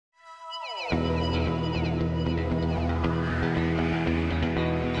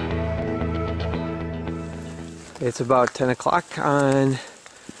It's about 10 o'clock on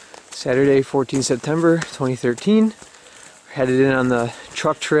Saturday, 14 September 2013. We're headed in on the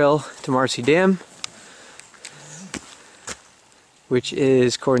truck trail to Marcy Dam, which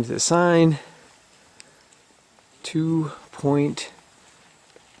is, according to the sign,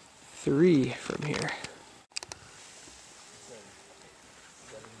 2.3 from here.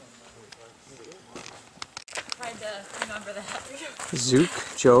 Tried to remember that. Zook,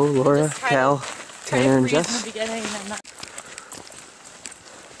 Joe, Laura, Cal, Tanner, and Jess.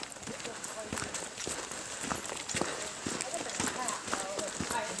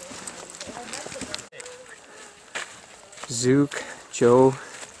 Zook, Joe,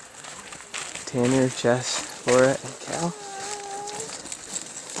 Tanner, Jess, Laura, and Cal.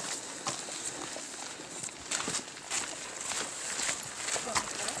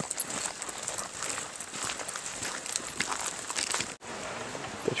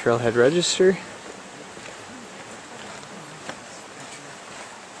 The trailhead register.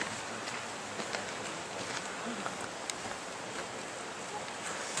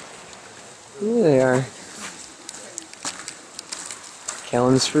 Here they are.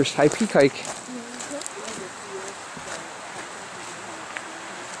 Callan's first high peak hike.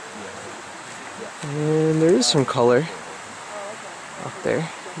 And there is some color up there,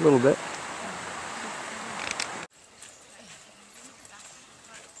 a little bit.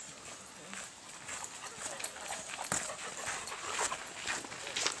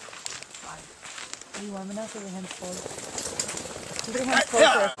 Are you warm enough? Or your hands cold? Keep your hands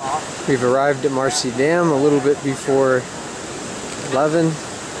closer. We've arrived at Marcy Dam a little bit before 11.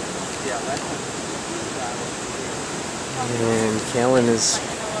 And Callan is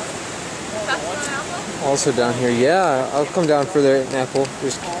also down here. Yeah, I'll come down further at Apple.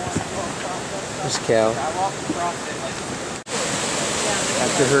 There's Cal.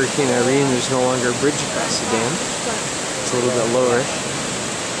 After Hurricane Irene, there's no longer a bridge across the dam. It's a little bit lower.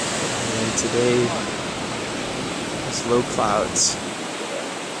 And today, it's low clouds.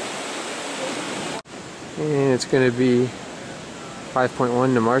 And it's going to be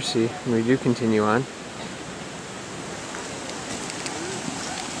 5.1 to Marcy when we do continue on.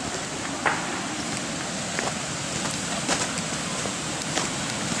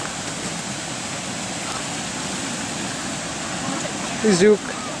 Hey, Zook.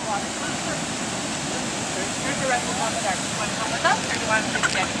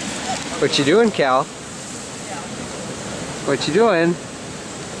 What you doing, Cal? What you doing?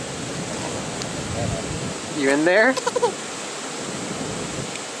 You in there?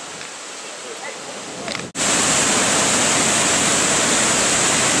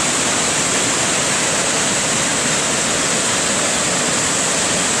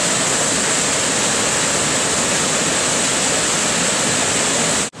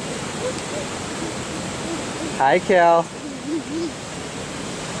 Hi, Cal.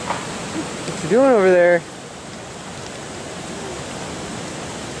 What you doing over there?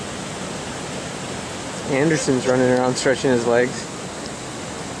 Anderson's running around stretching his legs.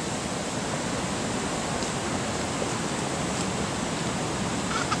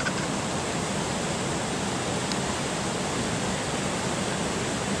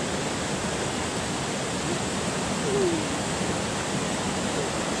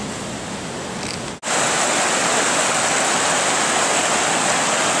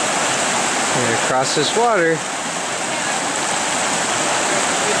 And across this water.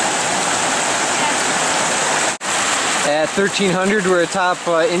 At 1300, we're atop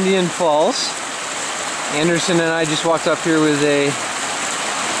Indian Falls. Anderson and I just walked up here with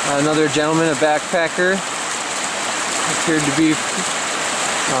another gentleman, a backpacker. Appeared to be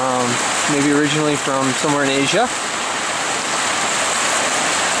maybe originally from somewhere in Asia.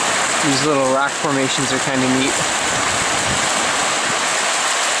 These little rock formations are kind of neat.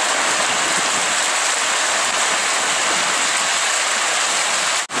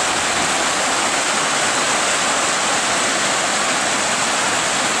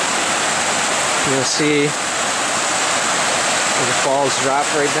 You'll see where the falls drop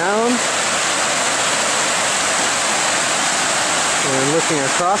right down. And looking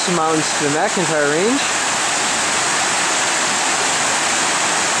across the mountains to the McIntyre Range.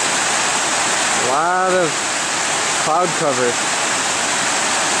 A lot of cloud cover.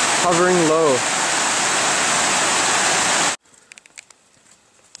 Hovering low.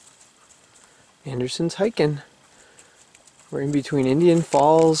 Anderson's hiking. We're in between Indian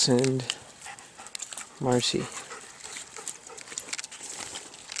Falls and Marcy.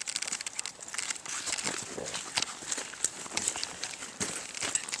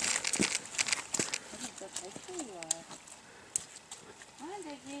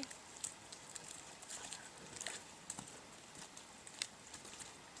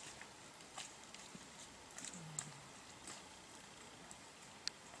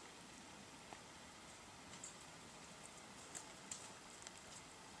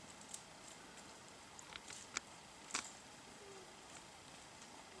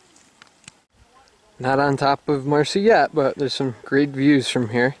 Not on top of Marcy yet, but there's some great views from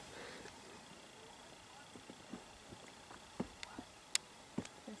here.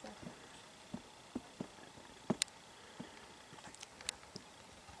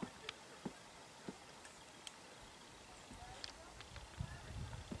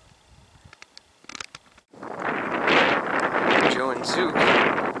 Joe and Zook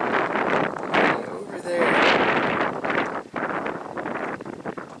over there.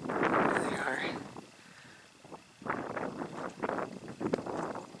 There they are.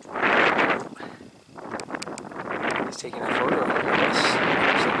 He's taking a photo of us.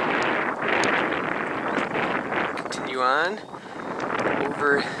 So, continue on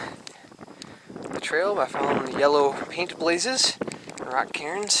over the trail by following the yellow paint blazes and rock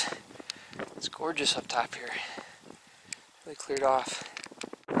cairns. It's gorgeous up top here. Really cleared off.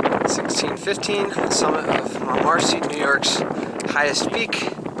 1615, the summit of Mount Marcy, New York's highest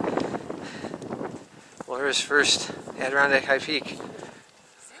peak. Laura's first Adirondack High Peak.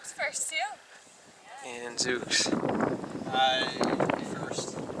 Zook's first too. And Zook's.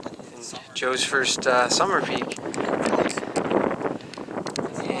 First. And Joe's first summer peak.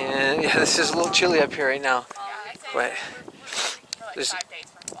 And yeah, this is a little chilly up here right now. But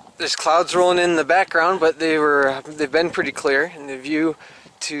there's clouds rolling in the background, but they've been pretty clear, and the view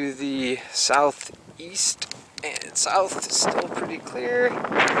to the southeast and south is still pretty clear.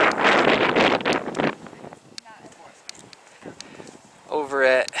 Over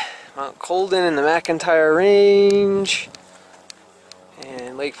at Mount Colden in the McIntyre Range,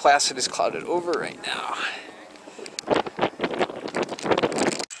 and Lake Placid is clouded over right now.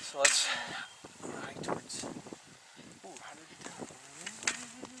 So let's ride towards.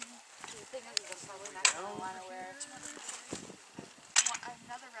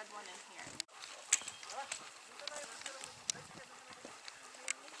 Another red one in here.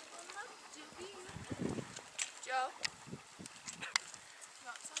 Joe? You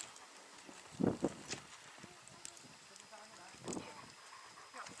want some?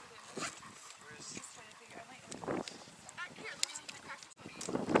 Here, let me take the crackers.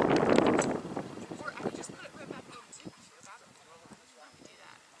 Or I could just put it right back over to you about it. Let me do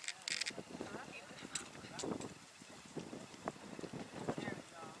that.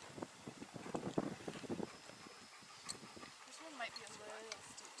 This one might be a little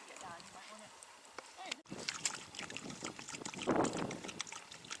steep to get down. You might want it.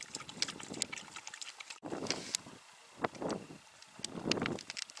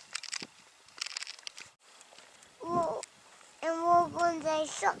 And we're going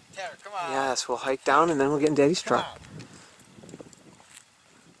to shop. Tanner, come on. Yes, we'll hike down and then we'll get in Daddy's truck.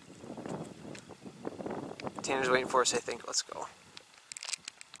 Tanner's waiting for us, I think. Let's go.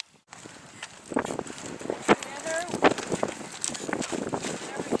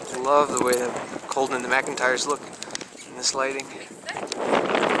 Love the way the Colden and the McIntyres look in this lighting.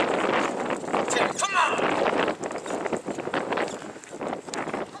 Tanner, come on.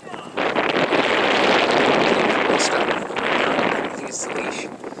 Stop. I think it's the leash.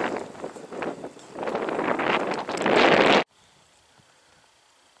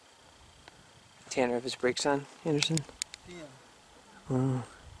 Tanner, have his brakes on, Anderson? Yeah. Oh.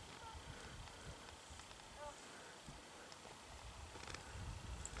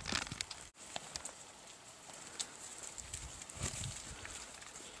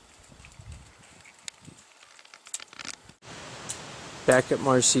 Back at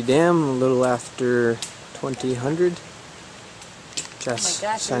Marcy Dam a little after 2000. Jess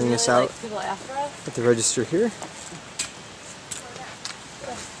signing us out at the register here.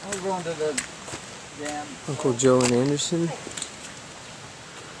 We're going to the dam. Uncle Joe and Anderson.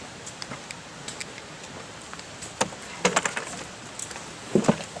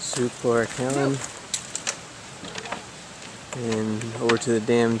 Zook, Laura, Callan. And over to the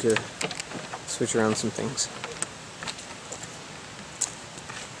dam to switch around some things.